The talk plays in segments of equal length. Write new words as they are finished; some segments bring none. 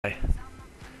Hi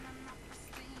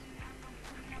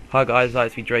guys,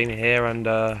 it's Dreamyyy here, and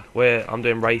I'm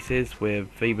doing races with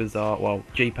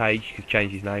GPage, you could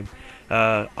change his name.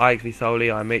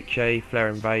 Soleyyy, iMitchayy, Flare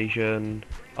Invasion,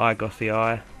 Gossy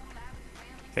I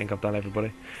think I've done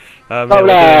everybody.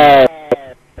 Yeah,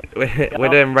 we're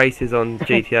doing races on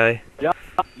GTA.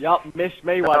 Yup, missed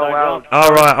me, why don't you?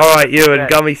 Alright, you and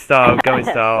Gumii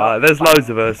Style, there's loads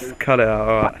of us, cut it out,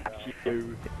 alright.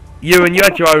 You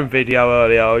had your own video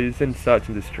earlier. I was in Search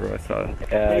and Destroy, so.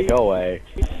 Yeah, go away.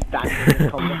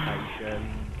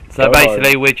 So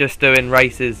basically, we're just doing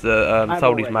races that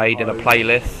Soleyyy's made in a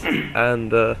playlist,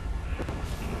 and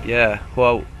yeah.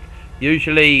 Well,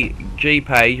 usually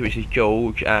GPage, which is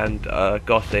George, and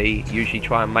Gossy usually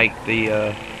try and make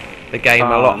the game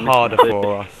a lot harder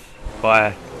for us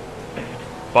by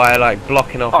like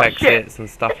blocking off exits and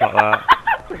stuff like that.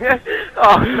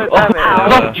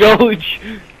 George!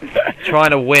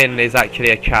 Trying to win is actually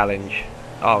a challenge.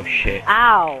 Oh shit.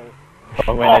 Ow!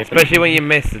 Especially when you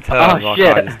miss the turn like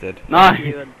I just did. No!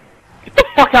 Get the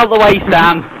fuck out of the way,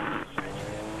 Sam!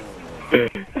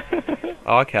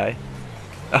 Oh, okay.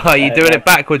 Oh, you're doing it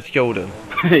backwards, Jordan?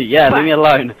 Yeah, leave me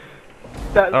alone.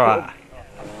 Alright.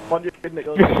 Fuck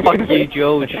you,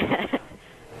 George.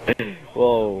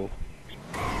 Whoa.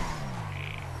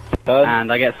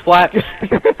 And I get swiped.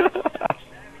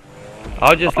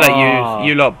 I'll just let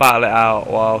you lot battle it out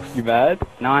whilst... You mad?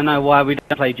 Now I know why we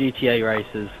don't play GTA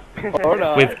races.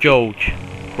 With George.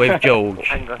 With George.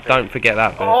 Don't forget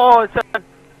that bit. Oh, it's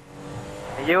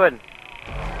Ewan.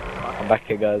 I'm back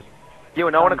here, guys.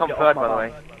 Ewan, I want to come third, by the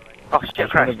way. Oh shit,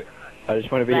 crash. I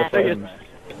just want to be your friend.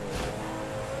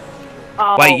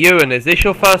 Wait, Ewan, is this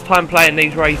your first time playing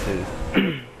these races?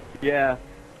 Yeah.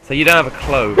 So you don't have a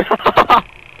clue?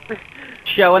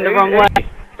 Showing the wrong way.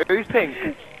 Who's pink?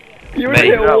 You're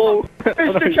Me. in the wall. It's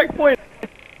the checkpoint.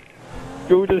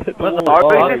 Jordan hit the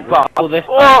wall. Oh, this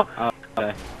Oh!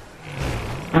 Okay.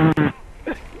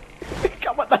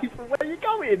 Come on, Nathan, where are you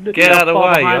going? Get out of the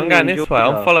way, I'm behind going me, this way,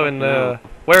 I'm Georgia. following the...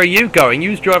 Where are you going? You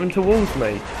was driving towards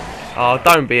me. Oh,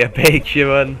 don't be a bitch,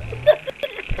 Ewan.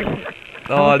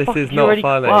 Oh, this is not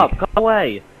funny. Go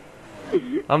away.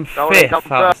 I'm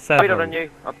 5th out of 7. Wait on you.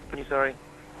 I'm sorry.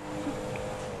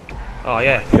 Oh,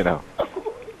 yeah. You know.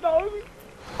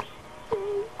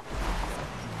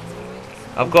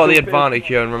 I've got the advantage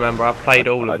here, and remember, I've played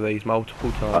all of these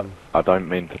multiple times. I don't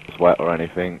mean to sweat or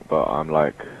anything, but I'm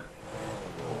like,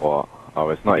 what? Oh,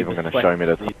 it's not even going to show me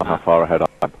how far ahead I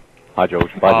am. Hi,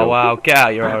 George. Bye, Oh, George. wow, get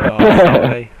out your own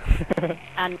arse,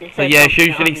 And So, yeah, it's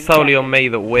usually solely on me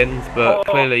that wins, but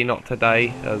clearly not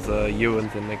today, as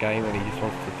Ewan's in the game, and he just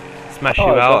wants to smash you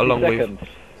out, along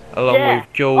with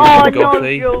George and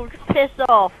Gossy. George, piss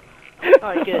off.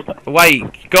 Alright, good.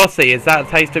 Wait, Gossy, is that a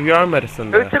taste of your own medicine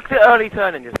Who there? took the early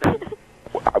turning just now?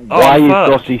 Why is fuck.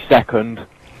 Gossy second?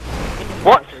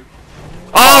 What?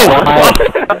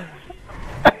 Oh!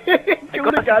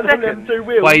 Jordan got them 2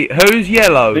 wheels. Wait, who's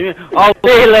yellow? Oh,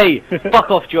 really?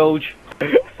 Fuck off, George.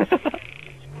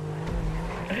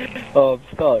 Oh, I'm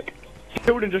stuck.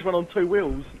 Jordan just went on 2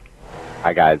 wheels.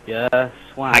 Hi, guys. Yeah, I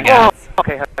swag. guess.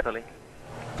 Okay, hopefully.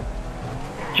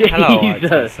 Hello,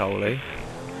 Jesus. Soleyyy.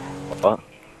 What?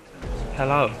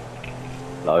 Hello.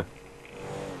 Hello.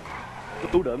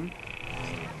 Jordan.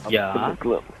 Yeah.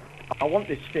 I want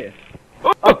this 5th.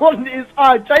 I want this.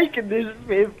 I'm taking this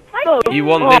 5th. No. You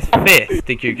want this 5th,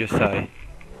 did you just say?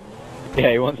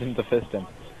 Yeah, he wants him to fist him.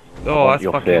 Oh, that's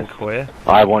your fucking 5th. queer.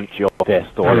 I want your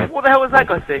fist, Orlin. What the hell was that,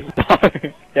 Gossy?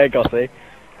 Yeah, Gossy.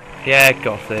 Yeah,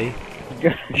 Gossy.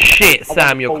 Shit,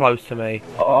 Sam, you're close to me.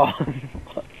 Oh.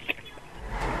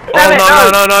 Oh,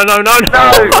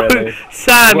 no. Really?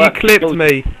 Sam, you clipped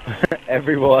me.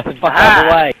 Everyone. Fuck out of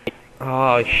the way.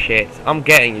 Oh, shit. I'm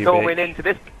getting you, Going bitch. into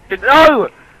this. No!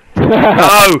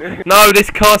 No, this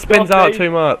car spins out too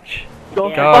much.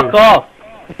 Gossy. Fuck Go. off.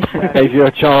 Gave you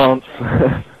a chance.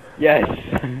 Yes.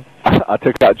 I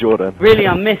took out Jordan. Really,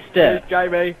 I missed it.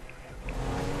 Jamie.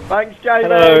 Thanks, Jamie.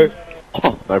 Hello.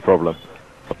 Oh, no problem.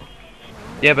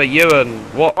 Yeah, but Ewan,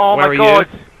 what? Oh where my are god!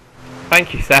 you?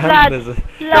 Thank you, Sam. Lad, I'm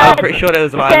lad, pretty sure there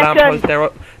was like a second. lamppost there.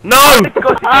 No!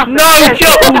 No,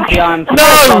 George! Yeah, I'm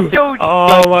No! George!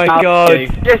 Oh my god.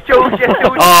 Yes, George, yes,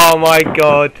 George! Oh my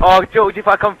god. Oh, George, if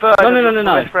I come third, No.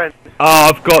 best friend. Oh,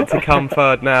 I've got to come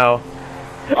third now.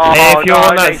 Oh, If you're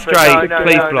on that Nathan, straight, no,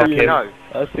 please no, block no, him. No.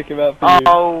 I'll stick him out for you.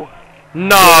 Oh,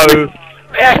 No!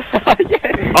 yes!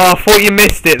 Oh, I thought you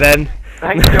missed it then.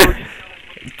 Thanks, George.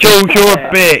 George, you're a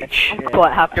bitch. I'm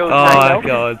quite happy. George, Oh thank my you.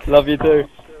 god. Love you too.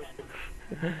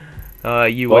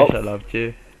 You Well. wish I loved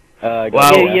you.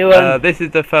 Well, This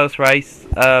is the first race.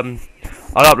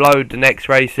 I'll upload the next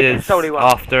races Solely one.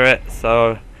 after it,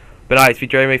 so But no, it's been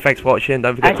Dreamyyy. Thanks for watching.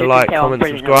 Don't forget As to you like, can tell, I'm comment,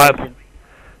 brilliant at subscribe. racing.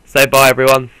 Say bye,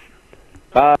 everyone.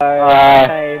 Bye.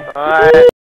 Same. Bye.